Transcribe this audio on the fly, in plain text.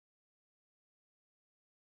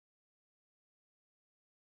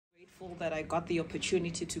grateful that I got the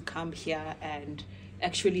opportunity to come here and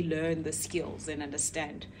actually learn the skills and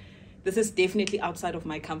understand. This is definitely outside of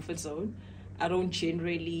my comfort zone. I don't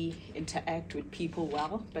generally interact with people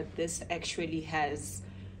well, but this actually has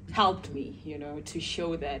helped me, to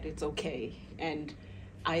show that it's okay and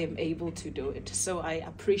I am able to do it. So I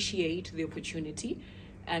appreciate the opportunity,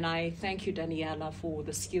 and I thank you, Daniela, for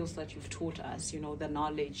the skills that you've taught us, the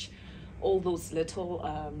knowledge, all those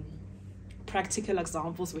little practical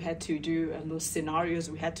examples we had to do and those scenarios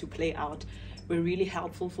we had to play out were really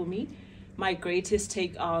helpful for me. My greatest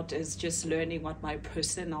takeout is just learning what my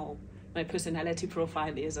personality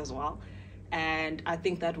profile is as well. And I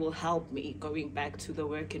think that will help me going back to the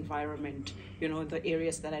work environment, the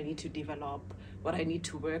areas that I need to develop, what I need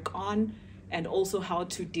to work on, and also how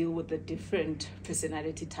to deal with the different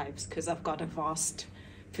personality types, because I've got a vast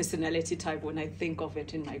personality type when I think of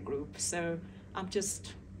it in my group. So I'm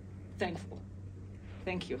just thankful.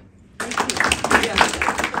 Thank you. Thank you.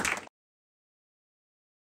 Yeah.